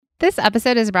This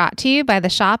episode is brought to you by the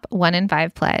Shop 1 in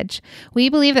 5 Pledge. We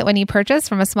believe that when you purchase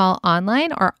from a small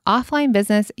online or offline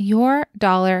business, your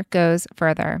dollar goes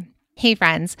further. Hey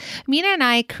friends, Mina and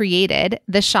I created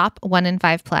the Shop 1 in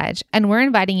 5 Pledge, and we're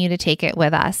inviting you to take it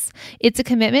with us. It's a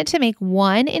commitment to make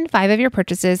 1 in 5 of your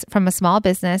purchases from a small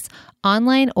business,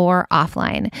 online or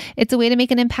offline. It's a way to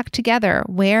make an impact together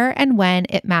where and when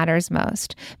it matters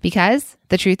most. Because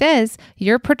the truth is,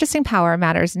 your purchasing power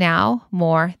matters now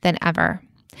more than ever.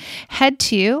 Head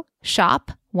to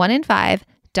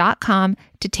shop1in5.com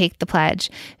to take the pledge.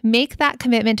 Make that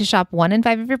commitment to shop 1 in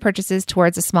 5 of your purchases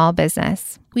towards a small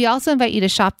business. We also invite you to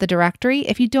shop the directory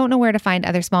if you don't know where to find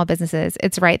other small businesses.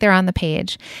 It's right there on the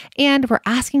page. And we're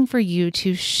asking for you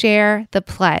to share the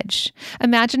pledge.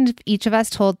 Imagine if each of us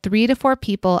told 3 to 4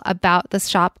 people about the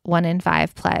Shop 1 in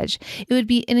 5 pledge. It would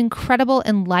be an incredible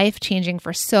and life-changing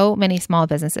for so many small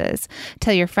businesses.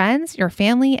 Tell your friends, your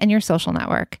family, and your social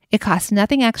network. It costs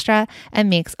nothing extra and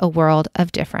makes a world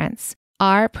of difference.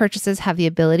 Our purchases have the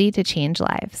ability to change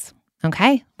lives.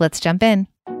 Okay, let's jump in.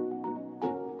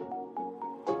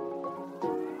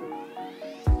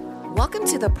 Welcome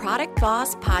to the Product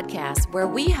Boss Podcast, where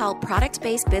we help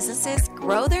product-based businesses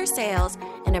grow their sales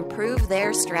and improve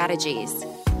their strategies.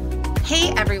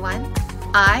 Hey everyone,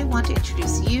 I want to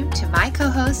introduce you to my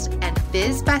co-host and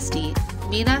biz bestie,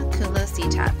 Mina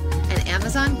Kunlo-Sitep, an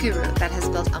Amazon guru that has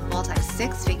built a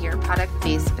multi-6-figure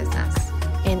product-based business.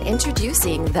 And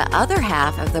introducing the other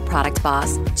half of the Product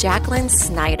Boss, Jacqueline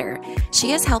Snyder. She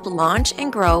has helped launch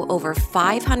and grow over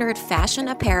 500 fashion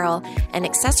apparel and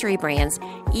accessory brands,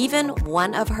 even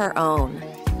one of her own.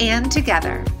 And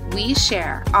together, we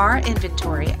share our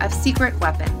inventory of secret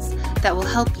weapons that will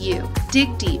help you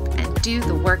dig deep and do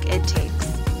the work it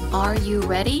takes. Are you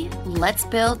ready? Let's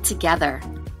build together.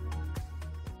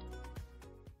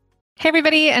 Hey,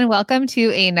 everybody, and welcome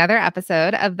to another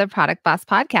episode of the Product Boss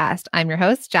Podcast. I'm your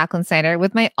host, Jacqueline Snyder,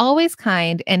 with my always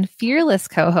kind and fearless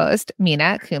co-host,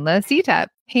 Mina Kunlo-Sitep.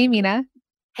 Hey, Mina.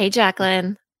 Hey,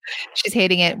 Jacqueline. She's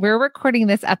hating it. We're recording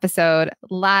this episode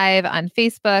live on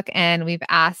Facebook, and we've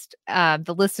asked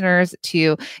the listeners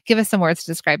to give us some words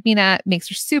to describe Mina. It makes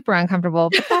her super uncomfortable,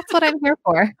 but that's what I'm here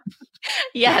for.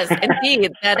 Yes,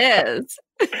 indeed, that is.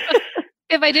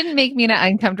 If I didn't make Mina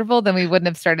uncomfortable, then we wouldn't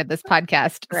have started this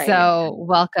podcast. Right. So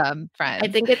welcome, friends. I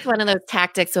think it's one of those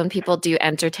tactics when people do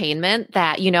entertainment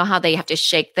that, you know how they have to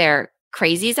shake their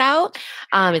crazies out.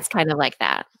 It's kind of like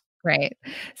that. Right.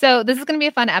 So this is going to be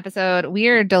a fun episode. We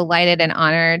are delighted and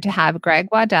honored to have Greg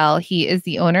Waddell. He is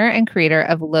the owner and creator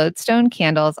of Lodestone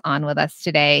Candles on with us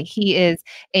today. He's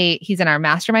in our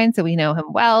mastermind, so we know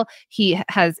him well. He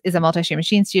is a multi-stream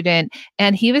machine student,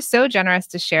 and he was so generous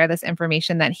to share this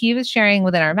information that he was sharing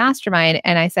within our mastermind.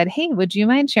 And I said, hey, would you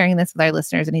mind sharing this with our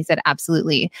listeners? And he said,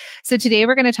 absolutely. So today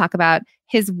we're going to talk about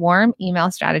his warm email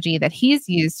strategy that he's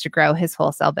used to grow his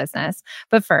wholesale business.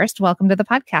 But first, welcome to the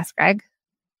podcast, Greg.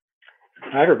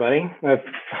 Hi, everybody.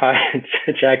 Hi,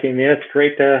 Jackie and Mia. It's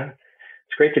great to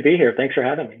be here. Thanks for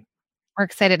having me. We're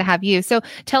excited to have you. So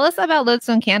tell us about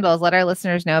Lodestone Candles. Let our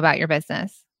listeners know about your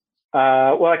business.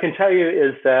 What I can tell you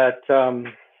is that,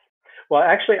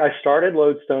 actually, I started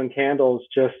Lodestone Candles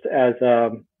just as,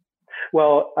 I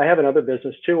have another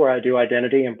business too, where I do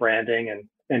identity and branding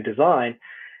and design.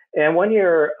 And one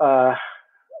year,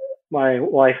 my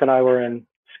wife and I were in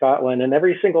Scotland, and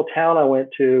every single town I went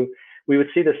to, we would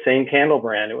see the same candle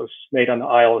brand. It was made on the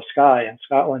Isle of Skye in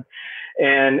Scotland.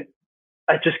 And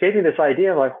it just gave me this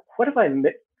idea of like, what if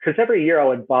because every year I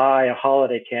would buy a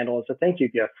holiday candle as a thank you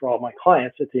gift for all my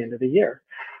clients at the end of the year.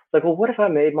 Like, well, what if I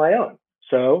made my own?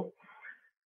 So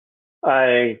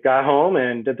I got home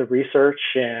and did the research.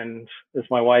 And as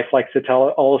my wife likes to tell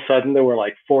it, all of a sudden there were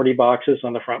like 40 boxes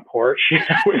on the front porch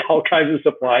with all kinds of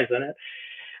supplies in it.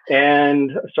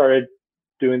 And I started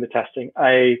doing the testing.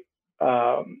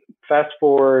 Fast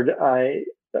forward, I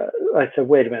said,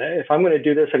 wait a minute, if I'm going to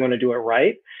do this, I'm going to do it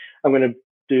right. I'm going to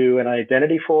do an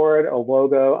identity for it, a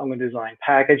logo. I'm going to design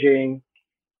packaging,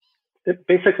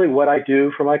 basically what I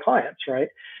do for my clients, right?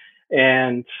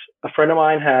 And a friend of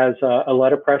mine has a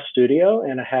letterpress studio,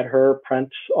 and I had her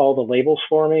print all the labels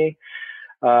for me.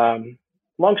 Long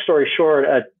story short,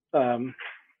 at a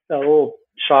little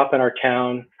shop in our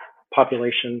town,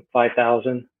 population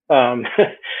 5,000,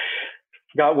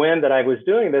 got wind that I was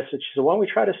doing this, and she said, why don't we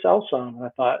try to sell some? And I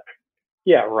thought,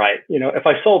 yeah, right. If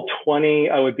I sold 20,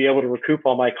 I would be able to recoup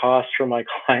all my costs from my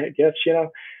client gifts,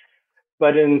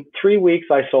 But in 3 weeks,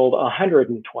 I sold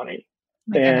 120.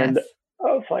 And I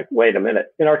was like, wait a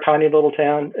minute, in our tiny little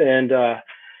town. And the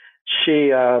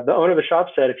owner of the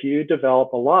shop said, if you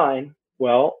develop a line,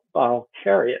 well, I'll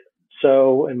carry it.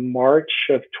 So in March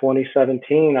of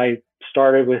 2017, I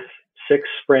started with 6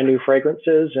 brand new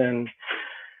fragrances, and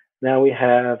now we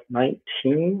have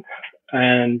 19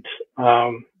 and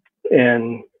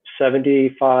in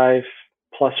 75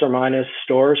 plus or minus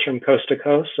stores from coast to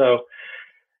coast. So,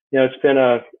 it's been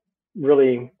a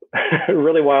really,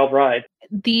 really wild ride.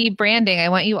 The branding, I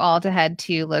want you all to head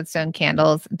to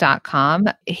lodestonecandles.com.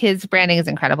 His branding is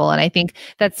incredible. And I think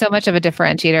that's so much of a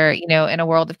differentiator, in a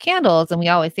world of candles. And we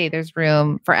always say there's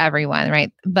room for everyone,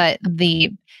 right? But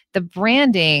the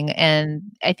branding, and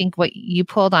I think what you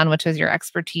pulled on, which was your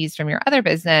expertise from your other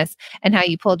business and how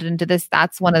you pulled it into this,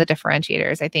 that's one of the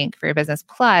differentiators, I think, for your business.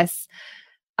 Plus,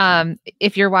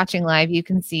 if you're watching live, you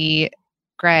can see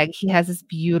Greg, he has this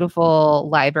beautiful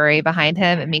library behind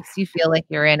him. It makes you feel like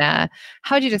you're in how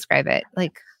would you describe it?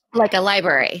 Like a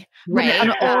library, right?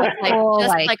 An old school,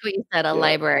 like what you said, a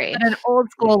library. An old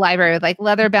school library with like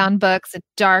leather bound books,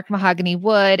 dark mahogany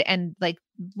wood, and like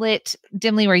lit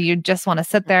dimly where you just want to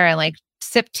sit there and like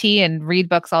sip tea and read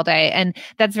books all day. And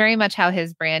that's very much how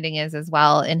his branding is as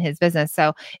well in his business.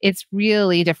 So it's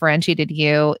really differentiated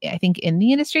you, I think, in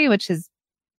the industry, which is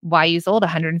why you sold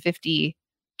 150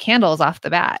 candles off the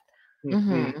bat.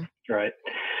 Mm-hmm. Right.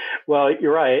 Well,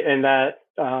 you're right. And that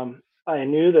I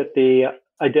knew that the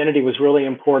identity was really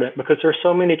important because there's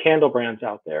so many candle brands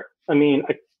out there. I mean,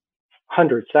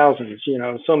 hundreds, thousands,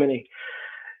 so many.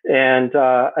 And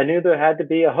I knew there had to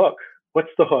be a hook.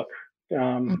 What's the hook?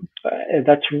 And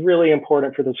that's really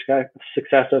important for the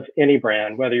success of any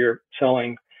brand, whether you're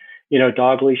selling,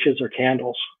 dog leashes or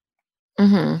candles.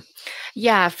 Mm-hmm.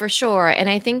 Yeah, for sure. And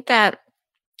I think that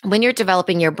when you're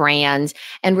developing your brand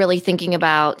and really thinking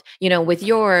about, with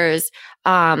yours,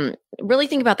 really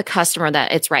think about the customer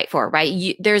that it's right for,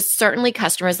 right? There's certainly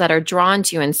customers that are drawn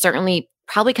to you and certainly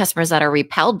probably customers that are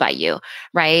repelled by you,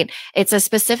 right? It's a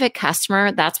specific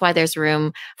customer. That's why there's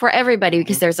room for everybody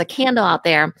because there's a candle out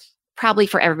there. Probably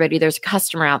for everybody, there's a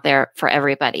customer out there for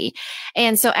everybody.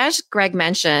 And so as Greg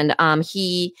mentioned, when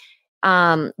he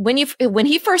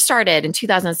first started in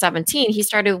 2017, he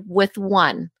started with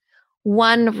one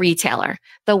retailer,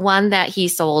 the one that he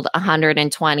sold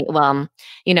 120,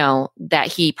 that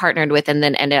he partnered with and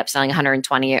then ended up selling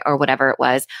 120 or whatever it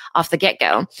was off the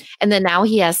get-go. And then now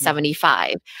he has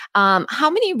 75. How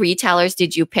many retailers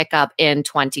did you pick up in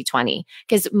 2020?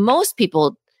 Because most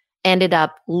people ended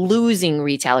up losing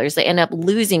retailers. They end up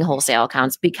losing wholesale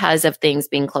accounts because of things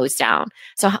being closed down.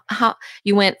 So how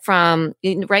you went from,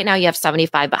 right now you have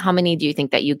 75, but how many do you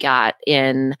think that you got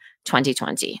in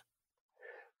 2020?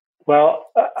 Well,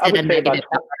 I would say about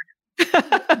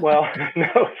well, no,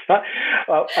 it's not.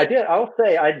 I'll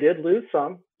say I did lose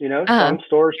some. Some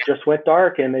stores just went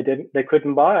dark and they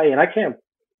couldn't buy, and I can't.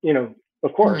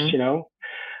 Of course,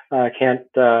 I can't.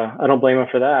 I don't blame them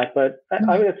for that. But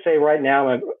I would say right now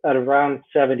I'm at around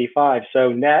 75.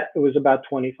 So net, it was about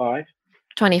 25.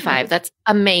 25. That's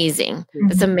amazing.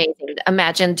 That's amazing.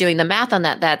 Imagine doing the math on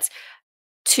that. That's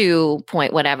 2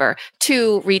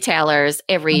 retailers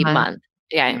every month.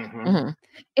 Yeah.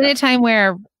 In a time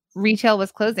where retail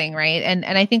was closing, right? And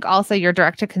I think also your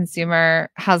direct to consumer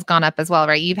has gone up as well,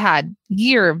 right?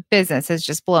 Your business has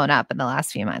just blown up in the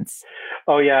last few months.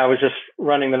 Oh yeah. I was just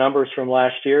running the numbers from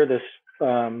last year this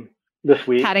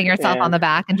week. Patting yourself on the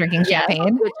back and drinking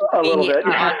champagne. A little bit.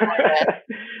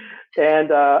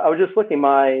 And I was just looking,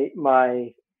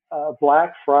 my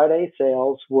Black Friday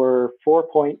sales were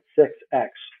 4.6x.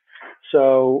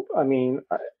 So, I mean,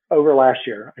 over last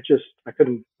year, I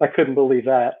couldn't believe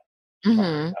that.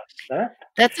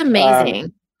 That's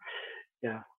amazing.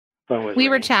 Yeah. We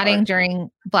were chatting during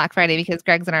Black Friday because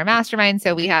Greg's in our mastermind.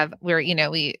 So we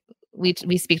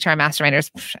speak to our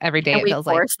masterminders every day. And we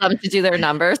force them to do their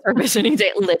numbers for visioning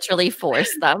day, literally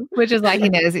force them. Which is why he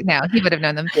knows it now. He would have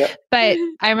known them. Yeah. But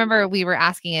I remember we were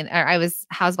asking,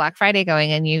 how's Black Friday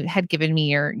going? And you had given me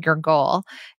your goal.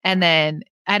 And then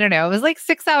I don't know, it was like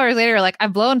 6 hours later, like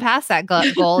I've blown past that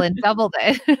goal and doubled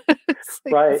it.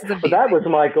 Right. But that was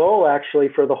my goal actually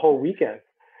for the whole weekend.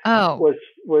 Oh,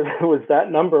 was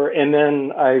that number. And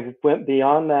then I went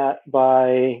beyond that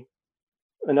by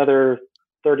another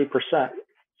 30%.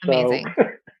 Amazing. So,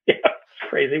 yeah,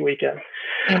 crazy weekend.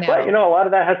 I know. But, a lot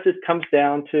of that comes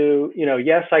down to,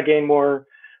 yes, I gained more.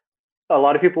 A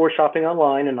lot of people were shopping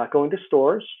online and not going to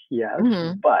stores. Yes.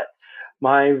 But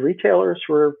my retailers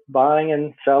were buying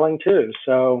and selling too.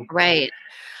 So, right.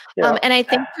 And I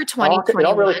think for 2021, it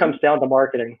all really comes down to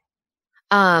marketing.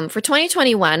 For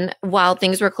 2021, while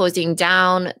things were closing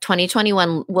down,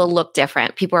 2021 will look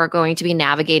different. People are going to be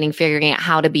navigating, figuring out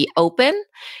how to be open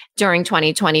during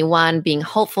 2021, being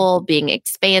hopeful, being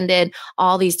expanded,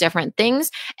 all these different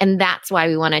things. And that's why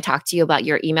we want to talk to you about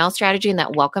your email strategy and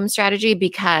that welcome strategy,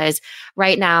 because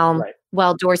right now,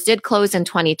 while doors did close in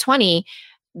 2020,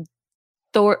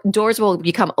 doors will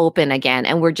become open again,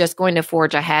 and we're just going to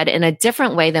forge ahead in a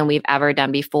different way than we've ever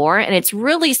done before. And it's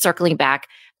really circling back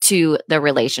to the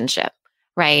relationship,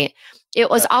 right? It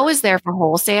was always there for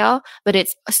wholesale, but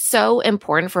it's so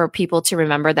important for people to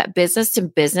remember that business to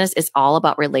business is all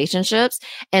about relationships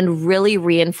and really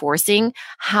reinforcing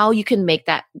how you can make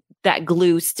that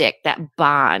glue stick, that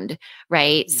bond,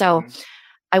 right? Mm-hmm. So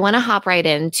I want to hop right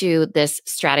into this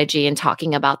strategy and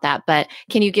talking about that, but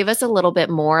can you give us a little bit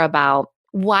more about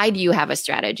why do you have a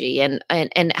strategy and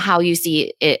how you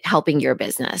see it helping your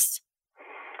business?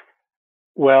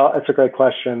 Well, that's a great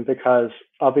question, because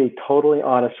I'll be totally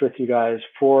honest with you guys.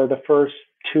 For the first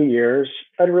 2 years,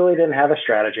 I really didn't have a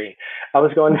strategy. I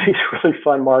was going to these really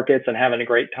fun markets and having a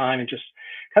great time and just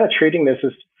kind of treating this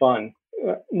as fun,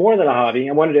 more than a hobby.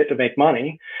 I wanted it to make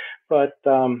money, but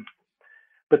then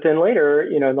later,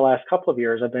 in the last couple of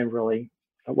years, I've been really,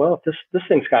 well, this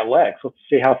thing's got legs. Let's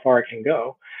see how far it can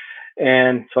go.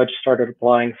 And so I just started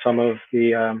applying some of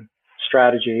the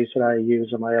strategies that I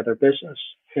use in my other business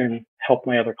and help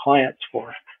my other clients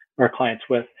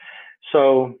with.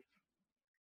 So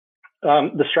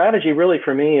the strategy really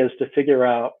for me is to figure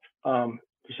out,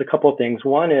 there's a couple of things.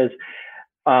 One is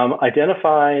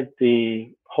identify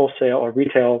the wholesale or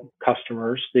retail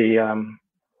customers,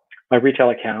 my retail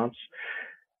accounts,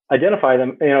 identify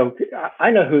them.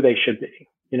 I know who they should be.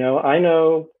 I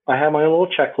know I have my own little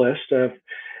checklist of,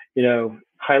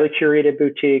 highly curated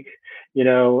boutique,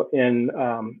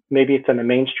 maybe it's in a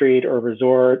main street or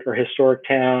resort or historic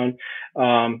town,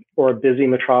 or a busy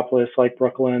metropolis like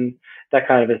Brooklyn, that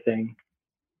kind of a thing.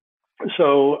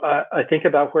 So I think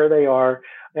about where they are.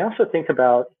 I also think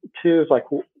about too, is like,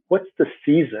 what's the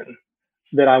season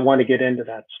that I want to get into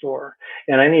that store?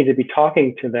 And I need to be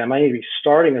talking to them. I need to be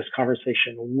starting this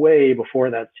conversation way before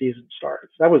that season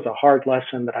starts. That was a hard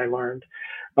lesson that I learned.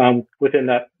 Within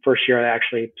that first year, I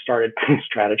actually started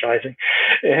strategizing.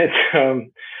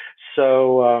 And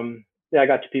I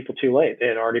got to people too late. They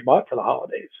had already bought for the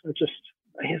holidays. This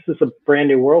is a brand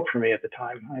new world for me at the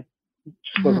time. I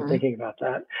just wasn't thinking about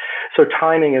that. So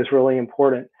timing is really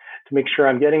important to make sure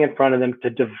I'm getting in front of them to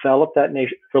develop that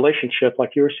relationship,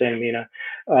 like you were saying, Mina,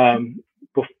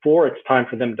 before it's time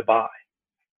for them to buy.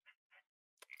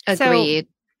 Agreed.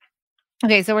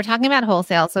 So we're talking about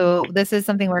wholesale. So this is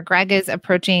something where Greg is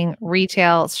approaching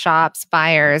retail shops,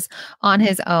 buyers on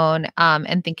his own,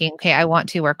 and thinking, okay, I want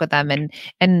to work with them.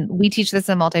 And we teach this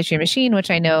in Multi-Stream Machine,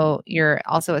 which I know you're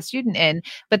also a student in.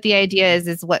 But the idea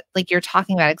is what, like you're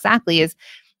talking about exactly, is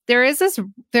there is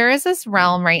this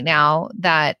realm right now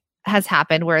that has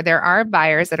happened where there are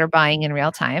buyers that are buying in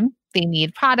real time. They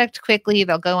need product quickly.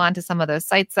 They'll go on to some of those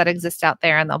sites that exist out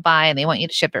there and they'll buy, and they want you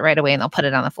to ship it right away, and they'll put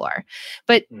it on the floor.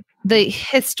 But the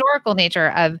historical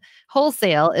nature of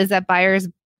wholesale is that buyers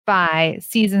buy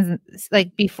seasons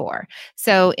like before.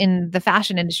 So in the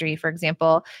fashion industry, for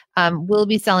example, we'll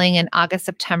be selling in August,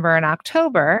 September, and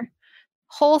October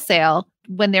wholesale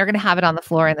when they're going to have it on the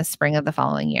floor in the spring of the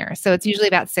following year. So it's usually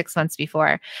about 6 months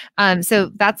before.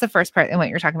 So that's the first part in what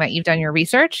you're talking about. You've done your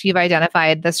research. You've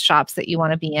identified the shops that you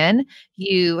want to be in.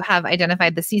 You have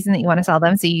identified the season that you want to sell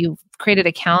them. So you've created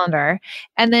a calendar.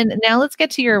 And then now let's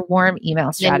get to your warm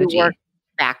email strategy. Work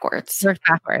backwards.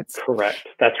 Correct.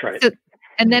 That's right.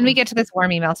 And then we get to this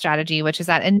warm email strategy, which is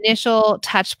that initial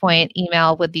touch point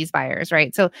email with these buyers,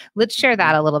 right? So let's share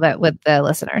that a little bit with the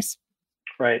listeners.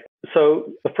 Right.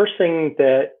 So the first thing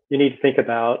that you need to think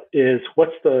about is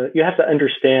you have to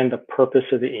understand the purpose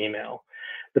of the email.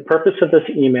 The purpose of this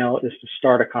email is to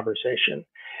start a conversation.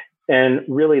 And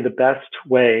really the best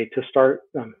way to start,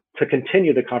 to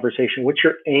continue the conversation, what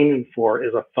you're aiming for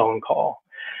is a phone call,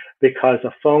 because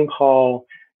a phone call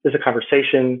is a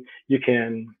conversation. You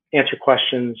can answer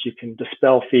questions, you can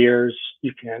dispel fears,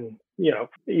 you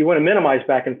want to minimize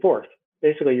back and forth.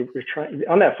 Basically, you're trying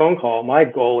on that phone call. My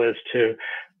goal is to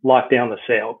lock down the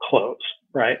sale, close,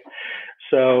 right?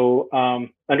 So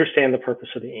understand the purpose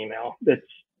of the email.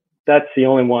 That's the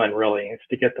only one really, is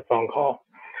to get the phone call.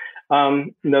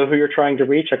 Know who you're trying to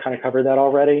reach. I kind of covered that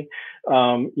already.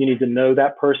 You need to know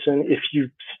that person. If you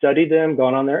study them,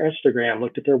 gone on their Instagram,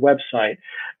 looked at their website,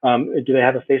 do they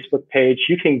have a Facebook page?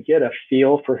 You can get a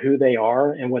feel for who they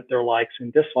are and what their likes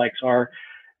and dislikes are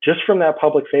just from that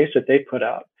public face that they put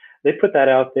out. They put that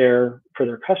out there for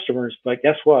their customers, but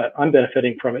guess what? I'm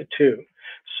benefiting from it too.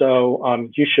 So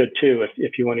you should too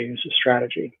if you want to use a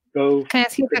strategy. Can I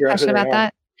ask you a question about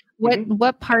that?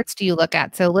 What parts do you look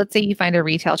at? So let's say you find a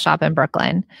retail shop in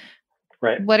Brooklyn.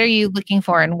 Right. What are you looking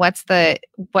for, and what's the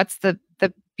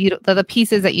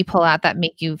pieces that you pull out that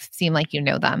make you seem like you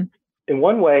know them? in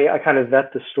one way, I kind of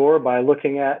vet the store by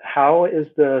looking at how is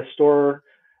the store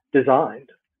designed.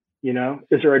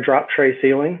 Is there a drop tray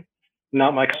ceiling?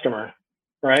 Not my customer,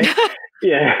 right?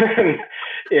 Yeah.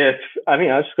 I'm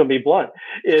just going to be blunt.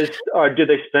 Do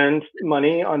they spend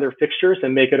money on their fixtures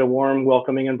and make it a warm,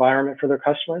 welcoming environment for their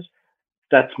customers?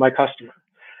 That's my customer.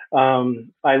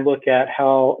 I look at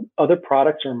how other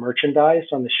products are merchandised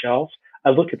on the shelf. I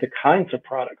look at the kinds of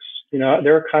products.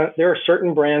 There are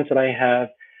certain brands that I have,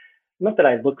 not that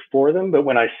I look for them, but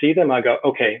when I see them, I go,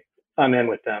 okay, I'm in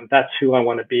with them. That's who I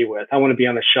want to be with. I want to be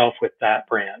on the shelf with that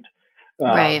brand.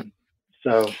 Right.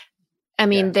 So,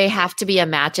 they have to be a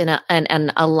match and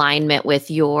an alignment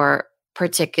with your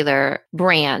particular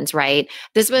brand, right?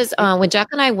 This was when Jack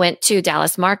and I went to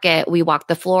Dallas Market, we walked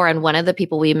the floor, and one of the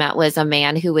people we met was a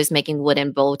man who was making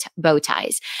wooden bow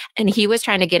ties. And he was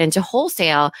trying to get into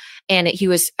wholesale, and he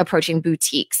was approaching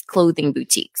boutiques, clothing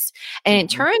boutiques. And it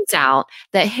turns out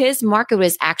that his market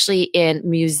was actually in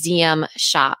museum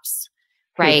shops,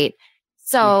 right?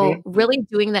 So really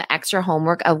doing the extra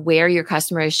homework of where your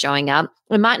customer is showing up.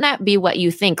 It might not be what you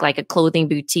think, like a clothing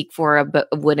boutique for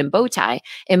a wooden bow tie.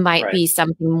 It might be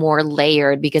something more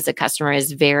layered because the customer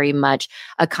is very much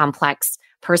a complex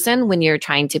person when you're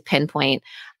trying to pinpoint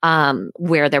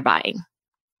where they're buying.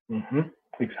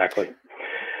 Exactly.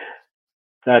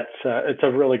 It's a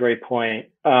really great point.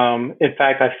 In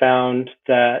fact, I found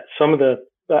that some of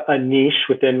a niche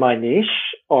within my niche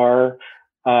are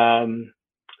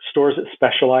stores that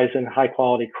specialize in high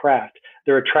quality craft.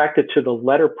 They're attracted to the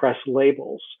letterpress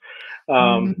labels.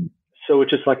 So it's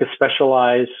just like a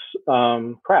specialized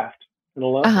craft,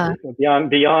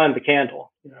 beyond the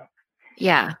candle.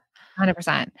 Yeah.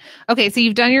 100%. Okay. So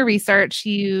you've done your research,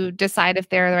 you decide if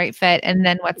they're the right fit. And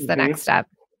then what's the next step?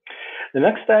 The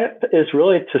next step is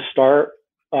really to start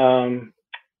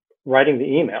writing the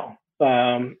email.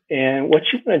 And what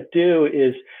you want to do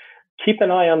is keep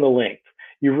an eye on the length.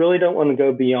 You really don't want to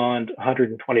go beyond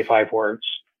 125 words.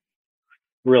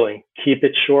 Really, keep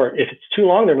it short. If it's too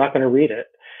long, they're not going to read it.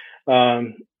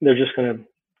 They're just going to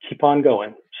keep on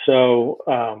going. So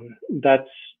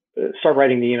start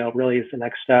writing the email really is the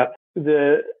next step.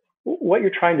 What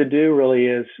you're trying to do really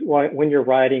is when you're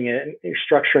writing it and you're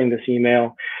structuring this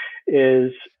email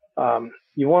is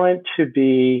you want it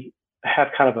to have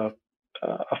kind of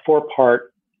a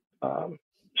 4-part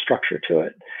structure to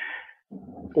it.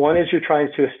 One is you're trying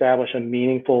to establish a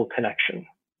meaningful connection.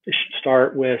 You should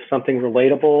start with something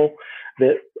relatable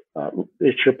that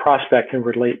your prospect can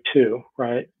relate to,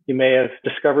 right? You may have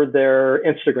discovered their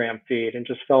Instagram feed and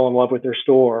just fell in love with their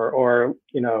store or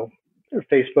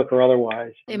Facebook or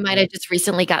otherwise. They might have just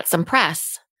recently got some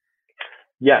press.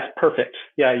 Yes, perfect.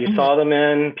 Yeah, you saw them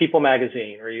in People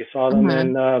magazine or you saw them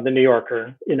in the New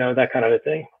Yorker, that kind of a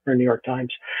thing, or New York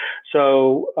Times.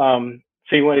 So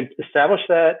you want to establish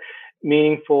that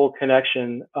meaningful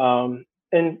connection.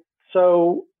 And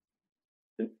so,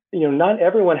 not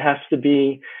everyone has to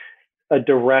be a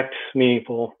direct,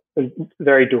 meaningful,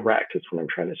 very direct. That's what I'm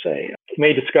trying to say. You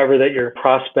may discover that your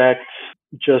prospect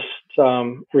just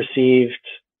received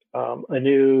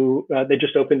they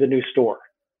just opened a new store,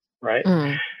 right?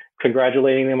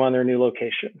 Congratulating them on their new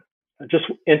location. Just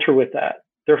enter with that.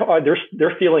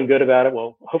 They're feeling good about it.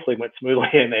 Well, hopefully it went smoothly,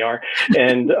 and they are.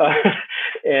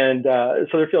 And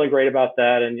so they're feeling great about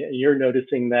that. And you're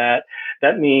noticing that.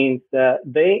 That means that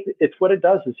it's what it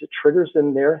does is it triggers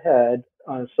in their head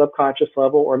on a subconscious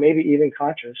level, or maybe even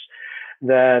conscious,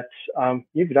 that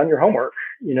you've done your homework.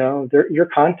 You're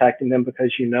contacting them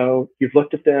because you've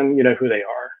looked at them, you know who they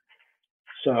are.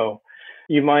 So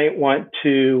you might want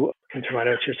to enter my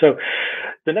notes here. So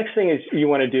the next thing is you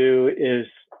want to do is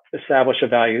establish a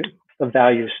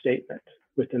value statement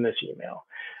within this email.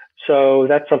 So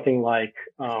that's something like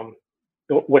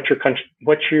what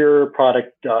your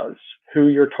product does, who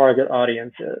your target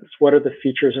audience is, what are the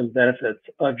features and benefits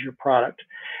of your product,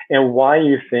 and why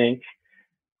you think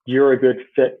you're a good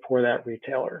fit for that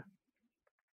retailer.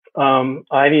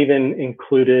 I've even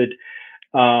included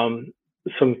some,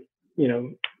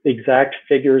 exact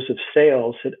figures of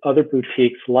sales that other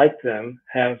boutiques like them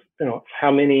have.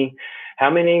 How many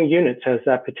units has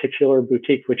that particular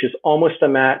boutique, which is almost a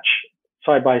match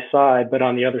side by side, but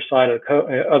on the other side of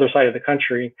the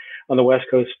country, on the West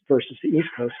Coast versus the East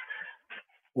Coast.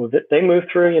 Well, they move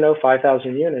through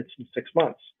 5,000 units in 6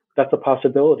 months. That's a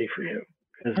possibility for you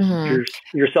because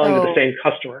you're selling to the same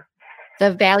customer.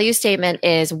 The value statement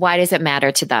is, why does it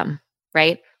matter to them,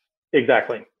 right?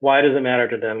 Exactly. Why does it matter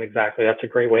to them? Exactly. That's a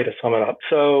great way to sum it up.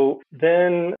 So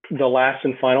then the last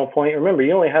and final point, remember,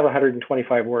 you only have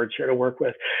 125 words here to work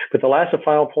with, but the last and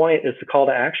final point is the call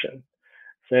to action.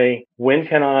 Say, when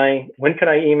can I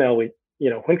email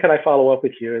when could I follow up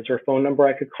with you? Is there a phone number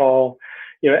I could call?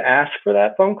 Ask for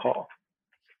that phone call.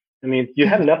 I mean, you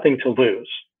have nothing to lose.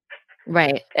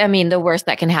 Right. I mean, the worst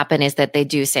that can happen is that they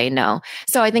do say no.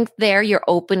 So I think there you're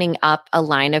opening up a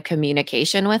line of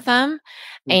communication with them.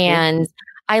 And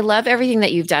I love everything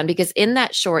that you've done, because in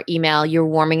that short email, you're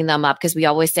warming them up, because we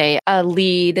always say a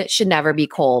lead should never be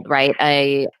cold, right?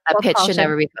 A pitch should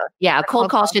never be cold. Yeah, a cold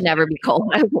call should never be cold.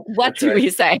 What do we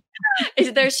say?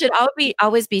 There should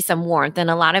always be some warmth. And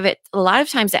a lot of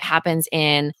times it happens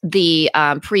in the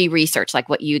pre-research, like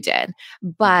what you did.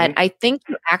 But I think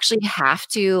you actually have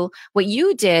to, what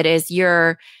you did is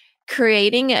you're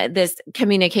creating this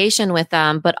communication with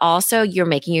them, but also you're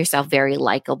making yourself very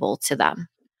likable to them,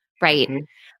 right?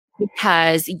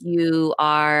 Because you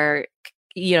are,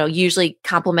 usually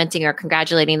complimenting or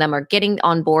congratulating them or getting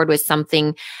on board with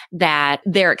something that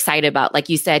they're excited about. Like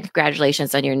you said,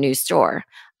 congratulations on your new store.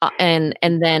 And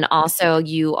then also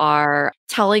you are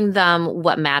telling them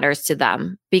what matters to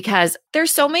them, because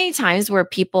there's so many times where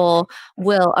people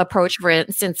will approach, for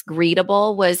instance,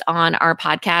 Greetable was on our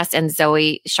podcast, and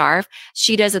Zoe Sharf,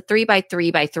 she does a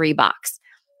 3x3x3 box.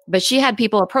 But she had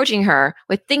people approaching her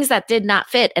with things that did not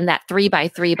fit in that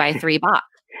 3x3x3 box,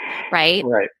 right?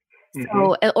 Right.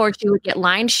 So, or she would get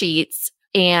line sheets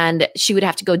and she would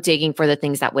have to go digging for the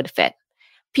things that would fit.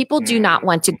 People do not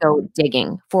want to go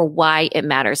digging for why it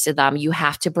matters to them. You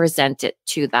have to present it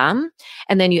to them.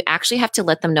 And then you actually have to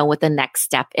let them know what the next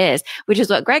step is, which is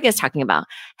what Greg is talking about.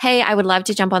 Hey, I would love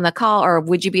to jump on the call, or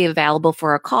would you be available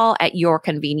for a call at your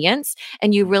convenience?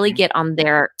 And you really get on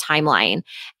their timeline.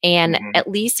 And at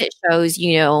least it shows,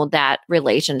 that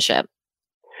relationship.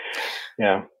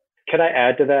 Yeah. Can I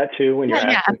add to that too, when you're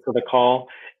asking for the call,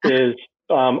 is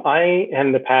I,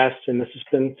 in the past, and this has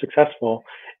been successful,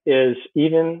 is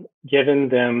even giving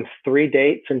them 3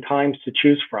 dates and times to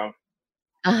choose from.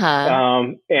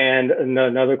 And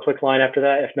another quick line after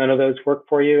that: if none of those work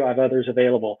for you, I have others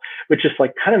available, which is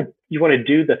like kind of, you want to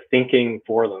do the thinking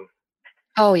for them.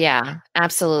 Oh yeah,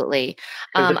 absolutely.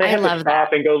 If they have to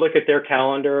stop and go look at their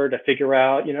calendar to figure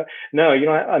out,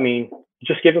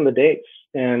 just give them the dates,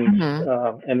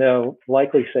 and they'll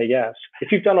likely say yes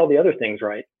if you've done all the other things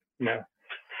right.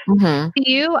 Do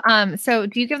you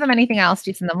do you give them anything else?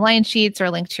 Do you send them line sheets or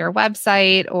link to your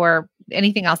website or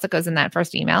anything else that goes in that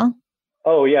first email?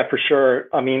 Oh yeah, for sure.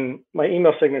 I mean, my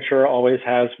email signature always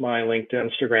has my link to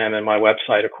Instagram and my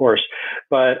website, of course.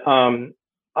 But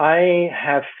I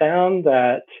have found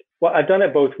that, well, I've done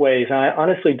it both ways. And I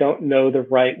honestly don't know the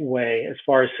right way as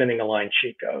far as sending a line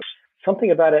sheet goes.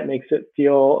 Something about it makes it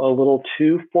feel a little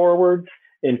too forward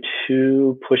and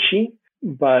too pushy.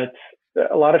 But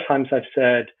a lot of times I've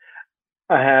said,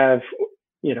 I have,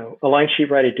 a line sheet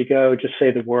ready to go. Just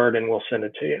say the word and we'll send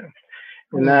it to you.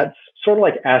 And that's sort of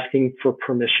like asking for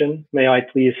permission. May I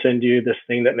please send you this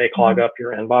thing that may clog up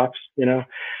your inbox,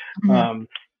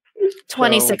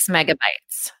 26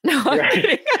 megabytes. No,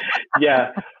 right.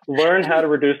 Yeah. Learn how to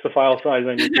reduce the file size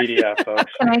on your PDF,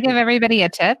 folks. Can I give everybody a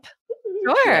tip?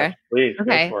 Sure. Yeah, please,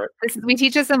 okay. Go for it. We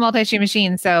teach us a multi-stream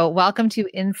machine. So welcome to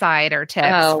Insider Tips.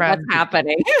 Oh, what's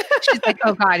happening? She's like,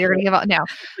 oh God, you're going to give out. No,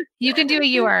 you can do a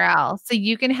URL. So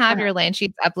you can have your land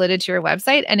sheets uploaded to your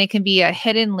website, and it can be a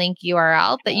hidden link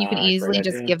URL that you can easily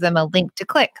just give them a link to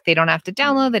click. They don't have to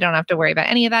download. They don't have to worry about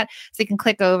any of that. So they can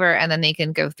click over and then they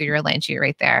can go through your land sheet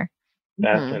right there.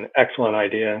 That's an excellent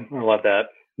idea. I love that.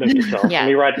 Note to self. Let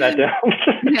me write that down.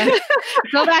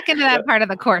 Go back into that part of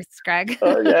the course, Greg.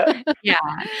 Yeah.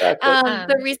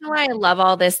 The reason why I love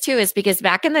all this too is because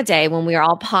back in the day when we were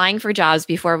all applying for jobs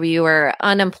before we were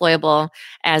unemployable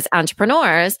as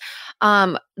entrepreneurs,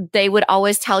 they would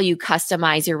always tell you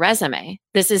customize your resume.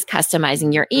 This is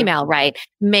customizing your email, right?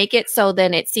 Make it so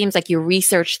then it seems like you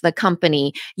research the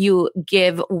company, you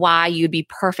give why you'd be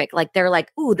perfect. Like they're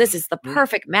like, ooh, this is the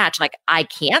perfect match. Like I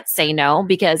can't say no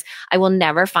because I will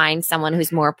never find someone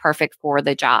who's more perfect for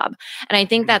the job. And I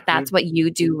think that that's what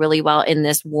you do really well in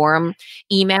this warm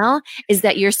email is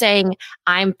that you're saying,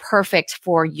 I'm perfect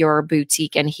for your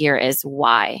boutique and here is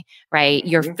why, right?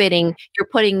 You're fitting, you're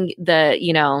putting the,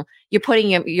 you're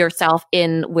putting yourself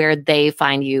in where they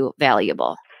find you valuable.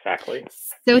 Exactly.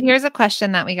 So here's a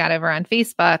question that we got over on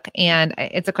Facebook, and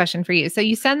it's a question for you. So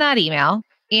you send that email,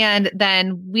 and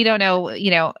then we don't know,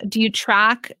 do you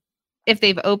track if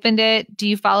they've opened it? Do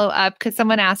you follow up? Because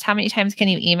someone asked, how many times can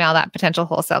you email that potential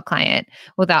wholesale client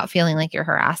without feeling like you're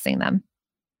harassing them?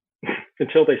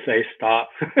 Until they say stop.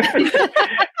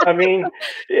 I mean,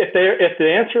 if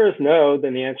the answer is no,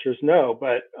 then the answer is no.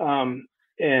 But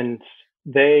and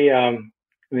they,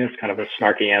 it's kind of a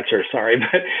snarky answer. Sorry,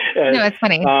 but no, it's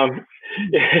funny.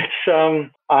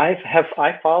 It's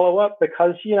I follow up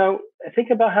because, think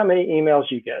about how many emails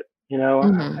you get.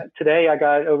 Today I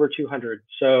got over 200.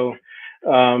 So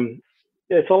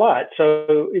it's a lot.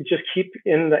 So it just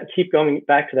keep going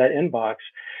back to that inbox.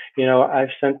 I've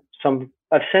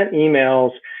sent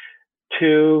emails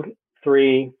 2,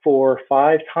 3, 4,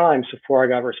 5 times before I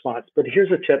got a response. But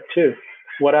here's a tip too.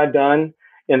 What I've done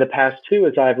in the past too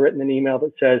is I've written an email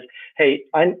that says, "Hey,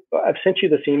 I've sent you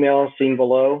this email seen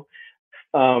below.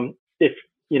 If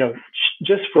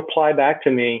just reply back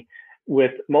to me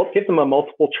with give them a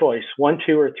multiple choice, 1,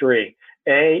 2, or 3.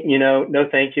 A, no,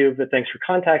 thank you, but thanks for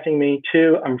contacting me.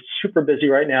 2, I'm super busy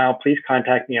right now. Please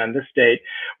contact me on this date.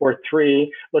 Or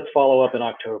 3, let's follow up in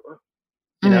October."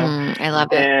 I love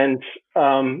it. And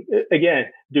again,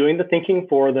 doing the thinking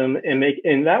for them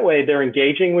and that way they're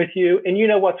engaging with you and you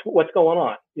know what's going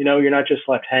on. You're not just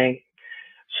left hanging.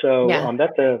 So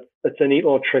that's a neat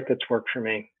little trick that's worked for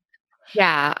me.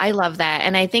 Yeah, I love that.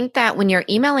 And I think that when you're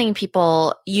emailing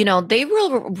people, they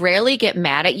will rarely get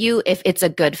mad at you if it's a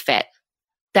good fit.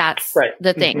 That's right.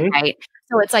 The thing, right?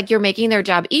 So it's like you're making their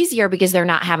job easier because they're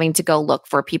not having to go look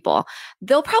for people.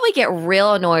 They'll probably get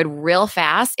real annoyed real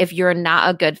fast if you're not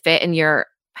a good fit and you're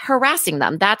harassing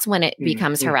them. That's when it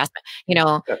becomes harassment.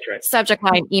 That's right. Subject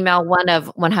line email 1 of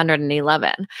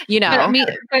 111. But me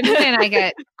and I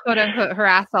get quote unquote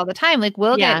harassed all the time. Like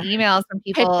we'll get emails from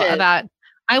people about,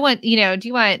 I want, do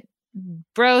you want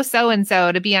bro so and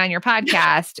so to be on your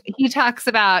podcast? He talks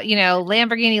about,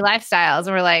 Lamborghini lifestyles,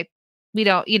 and we're like, we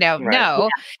don't, no. Yeah.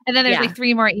 And then there's like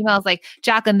 3 more emails like,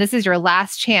 Jacqueline, this is your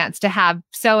last chance to have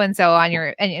so-and-so on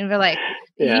your, and we're like,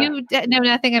 you know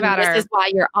nothing about this is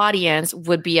why your audience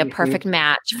would be a perfect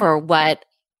match for what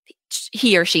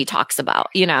he or she talks about,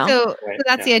 So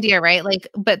that's the idea, right? Like,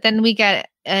 but then we get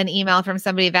an email from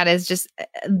somebody that is just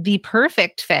the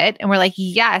perfect fit. And we're like,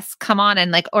 yes, come on.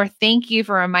 And like, or thank you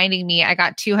for reminding me, I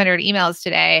got 200 emails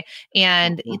today.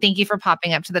 And thank you for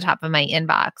popping up to the top of my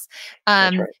inbox.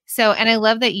 So, and I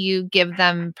love that you give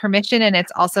them permission. And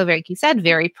it's also very, like you said,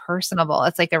 very personable.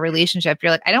 It's like a relationship.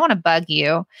 You're like, I don't want to bug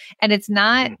you. And it's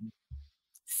not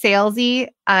salesy,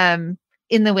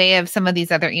 in the way of some of these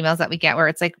other emails that we get where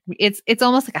it's like, it's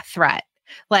almost like a threat.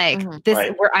 Like this,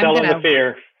 where I'm going to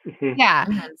fear. Yeah.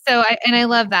 So I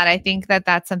love that. I think that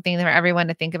that's something for everyone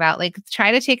to think about. Like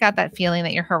try to take out that feeling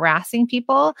that you're harassing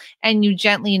people and you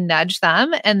gently nudge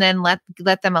them and then let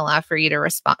them allow for you to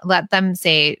respond. Let them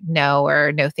say no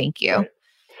or no, thank you. Right.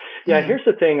 Yeah. Here's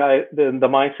the thing. The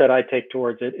mindset I take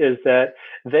towards it is that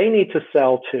they need to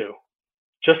sell too,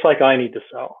 just like I need to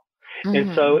sell.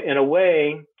 And so in a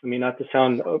way, I mean, not to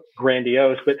sound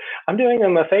grandiose, but I'm doing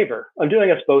them a favor. I'm doing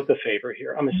us both a favor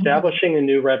here. I'm establishing a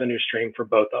new revenue stream for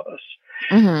both of us.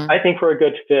 I think we're a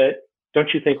good fit.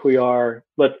 Don't you think we are?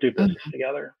 Let's do business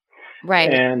together.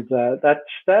 Right. And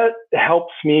that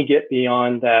helps me get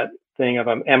beyond that thing of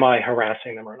am I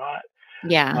harassing them or not?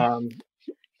 Yeah.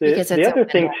 The other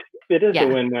thing, it is a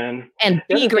win-win. And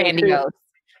be grandiose.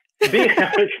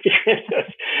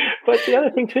 But the other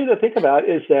thing too to think about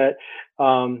is that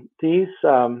the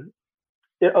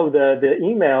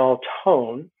email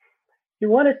tone, you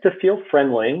want it to feel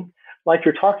friendly, like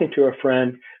you're talking to a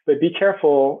friend, but be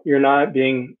careful you're not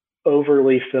being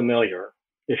overly familiar,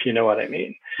 if you know what I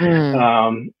mean.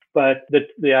 But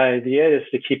the idea is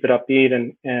to keep it upbeat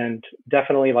and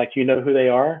definitely like who they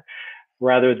are,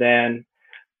 rather than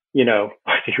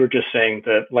like you were just saying,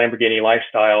 the Lamborghini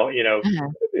lifestyle,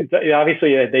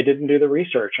 obviously they didn't do the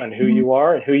research on who you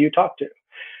are and who you talk to.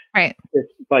 Right.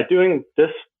 By doing this,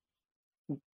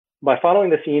 by following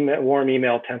this warm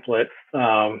email template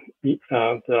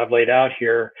that I've laid out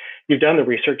here, you've done the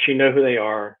research, you know who they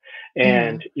are,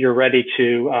 and you're ready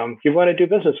to, you want to do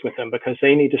business with them because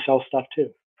they need to sell stuff too.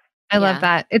 I love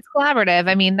that. It's collaborative.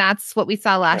 I mean, that's what we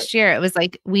saw last year. It was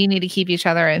like, we need to keep each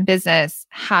other in business.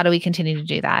 How do we continue to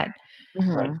do that?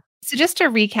 Right. So just to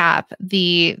recap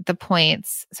the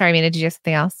points, sorry, Mina, did you have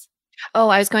something else? Oh,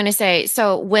 I was going to say,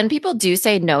 so when people do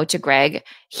say no to Greg,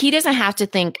 he doesn't have to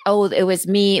think, oh, it was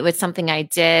me, it was something I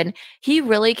did. He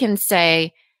really can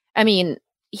say, I mean,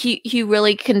 he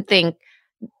really can think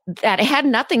that it had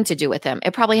nothing to do with him.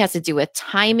 It probably has to do with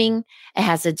timing. It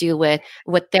has to do with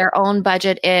what their own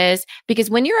budget is. Because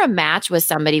when you're a match with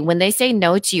somebody, when they say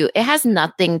no to you, it has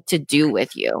nothing to do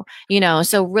with you,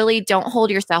 so really don't hold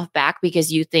yourself back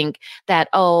because you think that,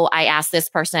 oh, I asked this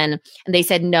person and they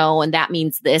said no, and that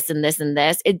means this and this and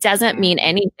this. It doesn't mean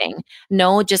anything.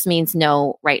 No just means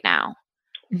no right now.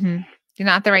 You're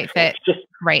not the right fit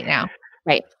right now.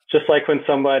 Right. Just like when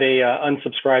somebody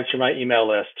unsubscribes from my email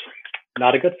list.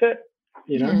 Not a good fit.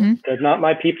 They're not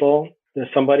my people. There's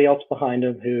somebody else behind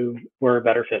them who we're a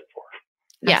better fit for.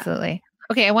 Yeah. Absolutely.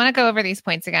 Okay. I want to go over these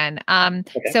points again.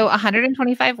 Okay. So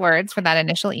 125 words for that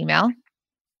initial email.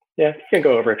 Yeah, you can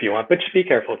go over if you want, but just be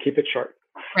careful. Keep it short.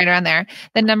 Right around there.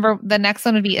 The next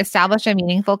one would be establish a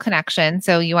meaningful connection.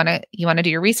 So you want to do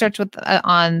your research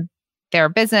on their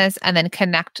business and then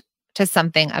connect to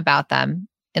something about them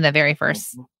in the very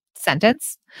first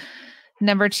sentence.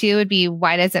 Number 2 would be,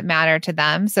 why does it matter to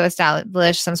them? So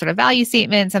establish some sort of value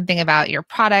statement, something about your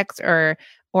product or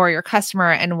your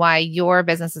customer and why your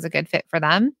business is a good fit for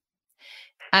them.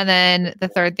 And then the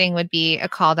third thing would be a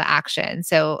call to action.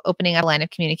 So opening up a line of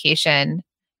communication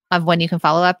of when you can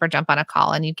follow up or jump on a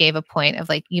call. And you gave a point of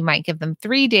like, you might give them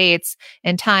 3 dates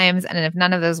and times. And if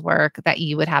none of those work, that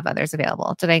you would have others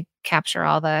available. Did I capture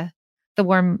all the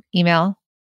warm email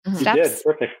steps? You did.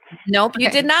 Perfect. Nope, Okay. you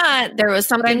did not. There was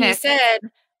something you said,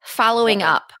 following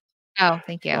up. Oh,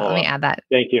 thank you. Let me add that.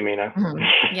 Thank you, Mina.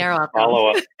 You're welcome. Follow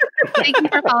up. Thank you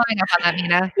for following up on that,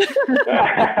 Mina.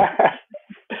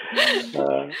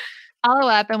 Follow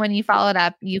up. And when you followed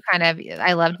up,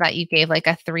 I loved that you gave like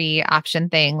a 3 option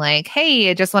thing. Like, hey,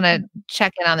 I just want to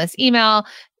check in on this email.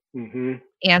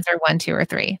 Answer 1, 2, or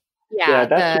 3.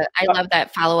 Yeah. I love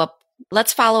that follow up.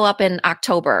 Let's follow up in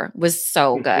October was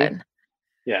so good.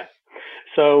 Yeah.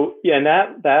 So and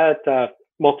that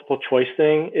multiple choice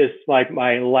thing is like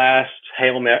my last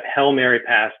Hail Mary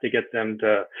pass to get them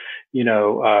to,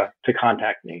 to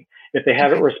contact me. If they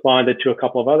haven't responded to a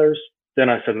couple of others, then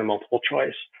I send them multiple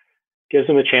choice. Gives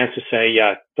them a chance to say,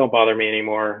 yeah, don't bother me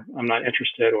anymore. I'm not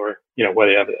interested, or, what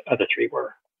the other 3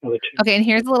 were. Other 2. Okay. And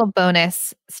here's a little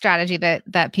bonus strategy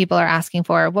that people are asking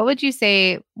for. What would you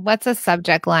say, what's a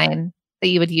subject line that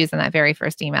you would use in that very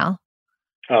first email?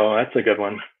 Oh, that's a good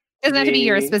one. Doesn't have to be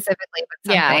yours specifically,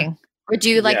 but something. Yeah. Would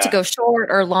you like to go short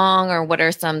or long, or what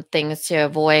are some things to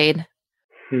avoid?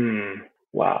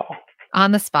 Wow.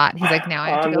 On the spot. He's like, now I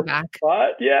have to go back.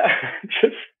 Spot? Yeah.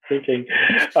 Just thinking.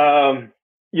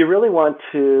 You really want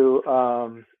to,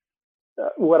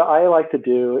 what I like to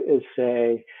do is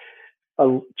say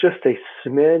just a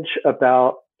smidge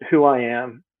about who I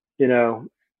am. We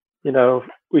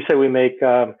say we make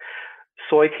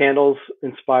soy candles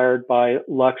inspired by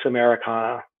Lux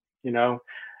Americana,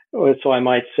 So I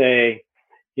might say,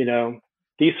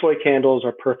 these soy candles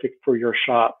are perfect for your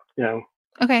shop,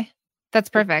 Okay. That's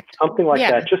perfect. Something like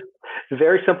that. Just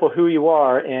very simple who you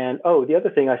are. And, the other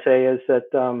thing I say is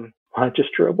that, I just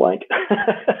drew a blank.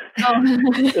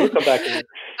 It'll come back to me.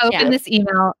 Open this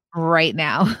email right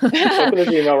now. Open this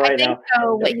email right now.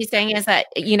 So what he's saying is that,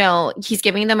 he's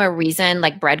giving them a reason,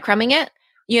 like breadcrumbing it.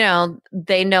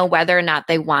 They know whether or not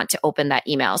they want to open that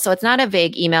email. So it's not a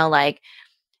vague email like,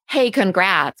 hey,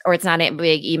 congrats. Or it's not a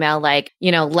big email like,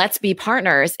 let's be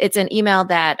partners. It's an email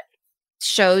that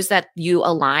shows that you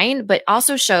align, but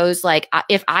also shows like,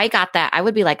 if I got that, I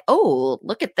would be like, oh,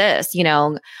 look at this,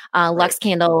 Lux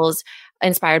candles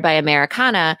inspired by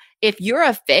Americana. If you're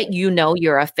a fit,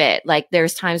 you're a fit. Like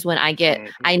there's times when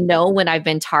I know when I've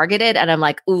been targeted and I'm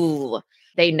like, ooh,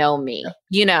 they know me,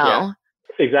 Yeah,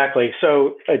 exactly.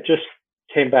 So it just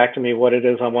came back to me what it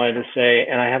is I wanted to say.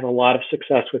 And I have a lot of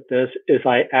success with this is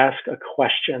I ask a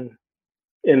question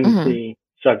in the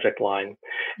subject line,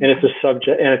 and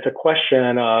it's a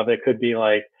question of, it could be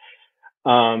like,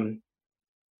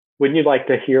 wouldn't you like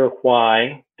to hear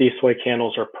why these soy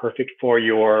candles are perfect for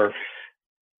your,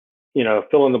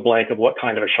 fill in the blank of what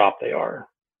kind of a shop they are.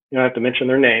 You don't have to mention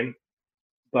their name,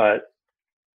 but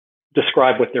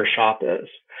describe what their shop is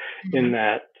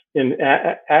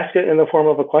ask it in the form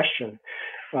of a question.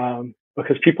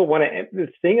 Because people the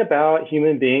thing about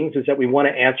human beings is that we want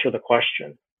to answer the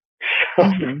question.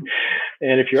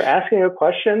 And if you're asking a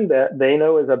question that they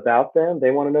know is about them,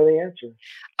 they want to know the answer.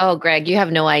 Oh, Greg, you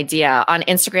have no idea. On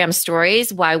Instagram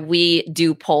stories, why we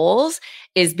do polls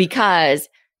is because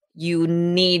you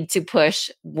need to push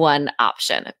one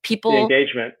option. The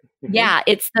engagement. Yeah,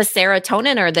 it's the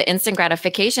serotonin or the instant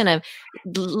gratification of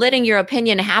letting your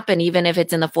opinion happen, even if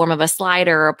it's in the form of a slide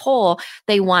or a poll.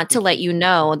 They want to let you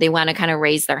know. They want to kind of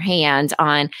raise their hand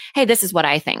on, hey, this is what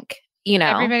I think.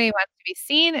 Everybody wants to be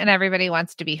seen and everybody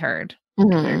wants to be heard.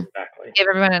 Exactly. Give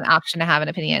everyone an option to have an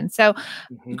opinion. So,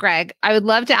 Greg, I would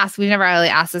love to ask, we've never really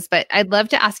asked this, but I'd love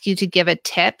to ask you to give a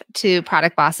tip to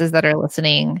product bosses that are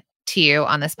listening to you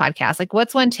on this podcast. Like,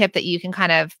 what's one tip that you can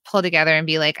kind of pull together and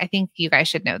be like, I think you guys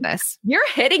should know this? You're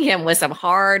hitting him with some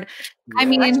hard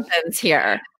questions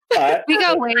here. We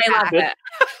go way back.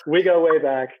 We go way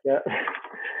back. Yeah.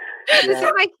 This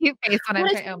is my cute face when I'm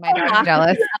saying, oh my God, I'm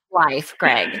jealous. Life,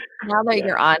 Greg. Now that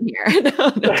you're on here.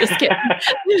 No, just kidding.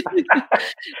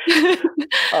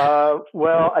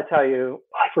 Well, I tell you,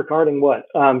 regarding what?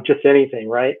 Just anything,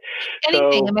 right?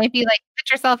 Anything. So, it might be like,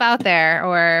 put yourself out there,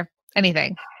 or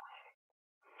Anything.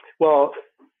 Well,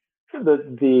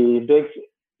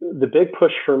 the big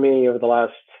push for me over the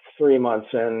last 3 months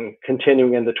and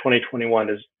continuing into 2021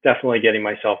 is definitely getting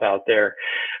myself out there.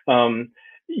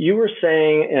 You were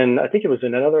saying, and I think it was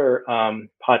in another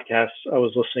podcast I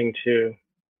was listening to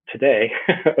today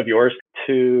of yours,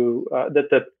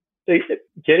 that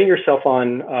getting yourself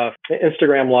on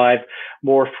Instagram Live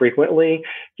more frequently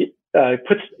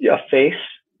puts your face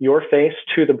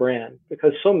to the brand,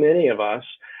 because so many of us,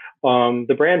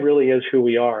 the brand really is who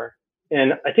we are.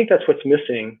 And I think that's what's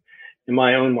missing in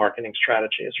my own marketing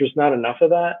strategy, is there's not enough of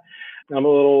that. I'm a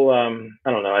little,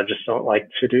 I don't know, I just don't like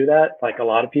to do that. Like a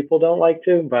lot of people don't like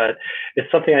to, but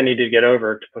it's something I need to get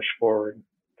over to push forward.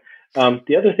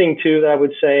 The other thing too that I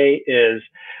would say is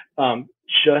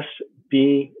just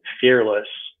be fearless.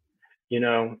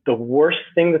 The worst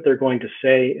thing that they're going to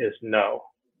say is no.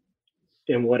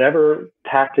 In whatever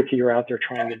tactic you're out there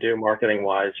trying to do marketing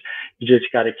wise, you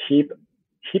just got to keep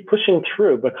pushing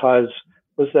through, because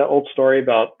was that old story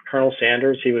about Colonel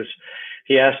Sanders?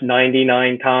 He asked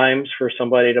 99 times for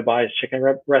somebody to buy his chicken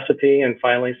recipe, and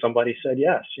finally somebody said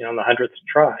yes, on the 100th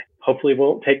try. Hopefully it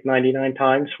won't take 99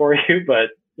 times for you,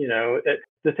 but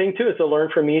the thing too is to learn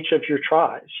from each of your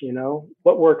tries.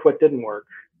 What worked, what didn't work.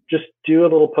 Just do a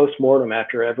little postmortem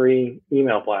after every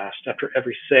email blast, after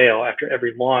every sale, after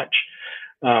every launch.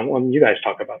 When you guys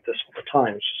talk about this all the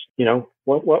time, it's just,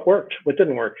 what worked, what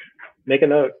didn't work. Make a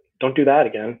note. Don't do that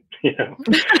again.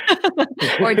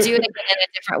 Or do it in a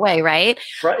different way, right?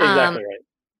 Right, exactly right.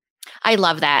 I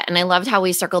love that. And I loved how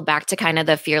we circled back to kind of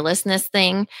the fearlessness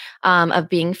thing of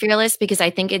being fearless, because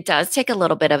I think it does take a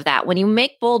little bit of that. When you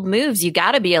make bold moves, you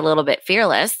got to be a little bit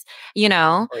fearless,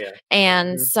 Oh, yeah.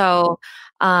 And so,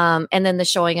 and then the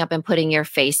showing up and putting your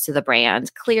face to the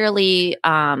brand. Clearly,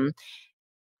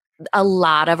 a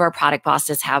lot of our product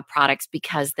bosses have products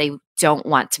because they don't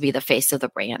want to be the face of the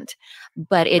brand.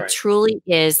 But it truly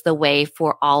is the way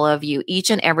for all of you, each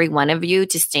and every one of you,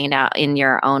 to stand out in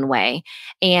your own way.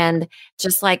 And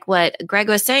just like what Greg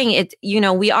was saying,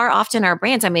 we are often our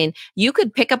brands. I mean, you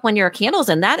could pick up one of your candles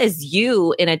and that is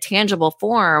you in a tangible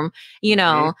form,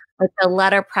 with the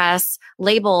letterpress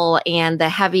label and the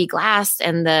heavy glass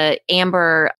and the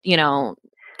amber,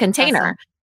 container. Awesome.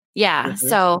 Yeah. Mm-hmm.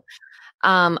 So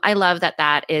I love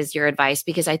that is your advice,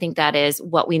 because I think that is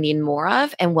what we need more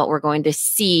of and what we're going to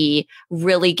see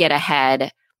really get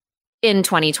ahead in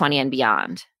 2020 and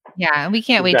beyond. Yeah. We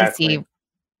can't wait to see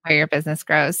where your business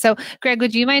grows. So Greg,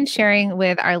 would you mind sharing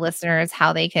with our listeners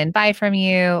how they can buy from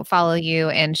you, follow you,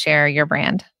 and share your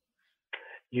brand?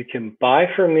 You can buy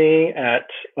from me at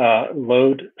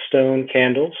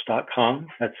lodestonecandles.com.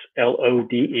 That's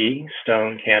LODE,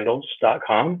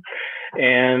 stonecandles.com.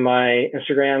 And my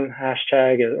Instagram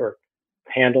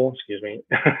handle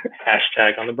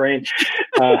hashtag on the brain,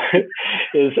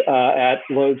 is at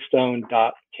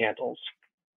lodestone.candles.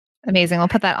 Amazing. We'll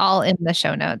put that all in the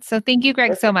show notes. So thank you,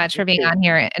 Greg, so much for being on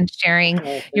here and sharing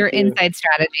your inside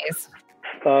strategies.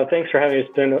 Thanks for having me.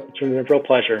 It's been a real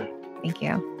pleasure. Thank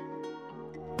you.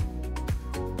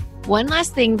 One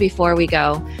last thing before we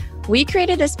go. We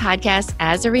created this podcast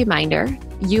as a reminder,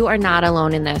 you are not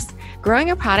alone in this. Growing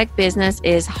a product business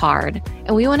is hard,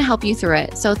 and we want to help you through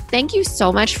it. So thank you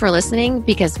so much for listening,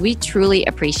 because we truly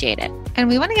appreciate it. And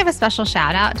we want to give a special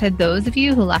shout out to those of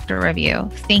you who left a review.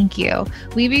 Thank you.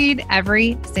 We read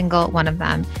every single one of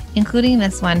them, including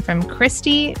this one from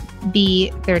Christy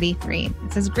B33.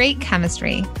 It says, great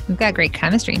chemistry. We've got great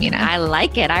chemistry, Mina. I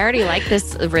like it. I already like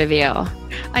this review.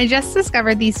 I just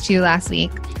discovered these two last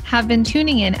week. Have been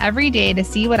tuning in every day to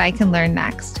see what I can learn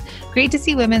next. Great to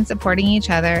see women supporting each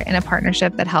other in a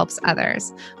partnership that helps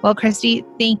others. Well, Christy,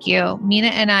 thank you. Mina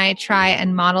and I try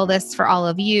and model this for all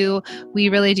of you. We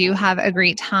really do have a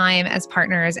great time as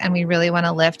partners, and we really want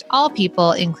to lift all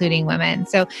people, including women.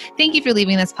 So thank you for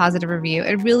leaving this positive review.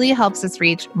 It really helps us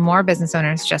reach more business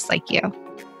owners just like you.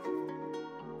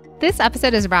 This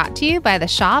episode is brought to you by the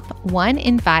Shop 1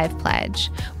 in 5 Pledge.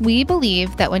 We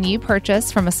believe that when you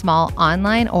purchase from a small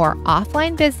online or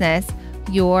offline business,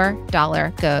 your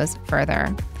dollar goes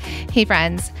further. Hey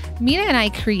friends, Mina and I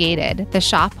created the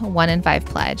Shop 1 in 5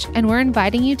 Pledge, and we're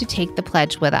inviting you to take the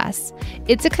pledge with us.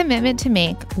 It's a commitment to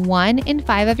make 1 in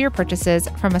 5 of your purchases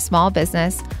from a small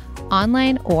business,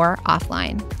 online or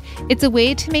offline. It's a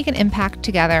way to make an impact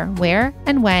together where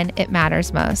and when it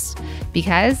matters most.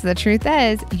 Because the truth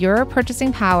is, your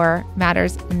purchasing power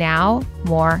matters now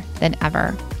more than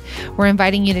ever. We're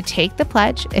inviting you to take the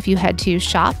pledge if you head to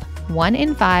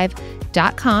shop1in5.com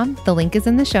www.shop1in5.com. The link is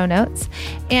in the show notes.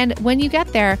 And when you get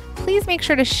there, please make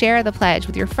sure to share the pledge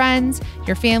with your friends,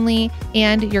 your family,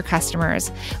 and your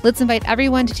customers. Let's invite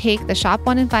everyone to take the Shop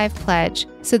 1 in 5 pledge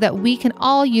so that we can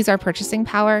all use our purchasing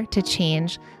power to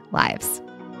change lives.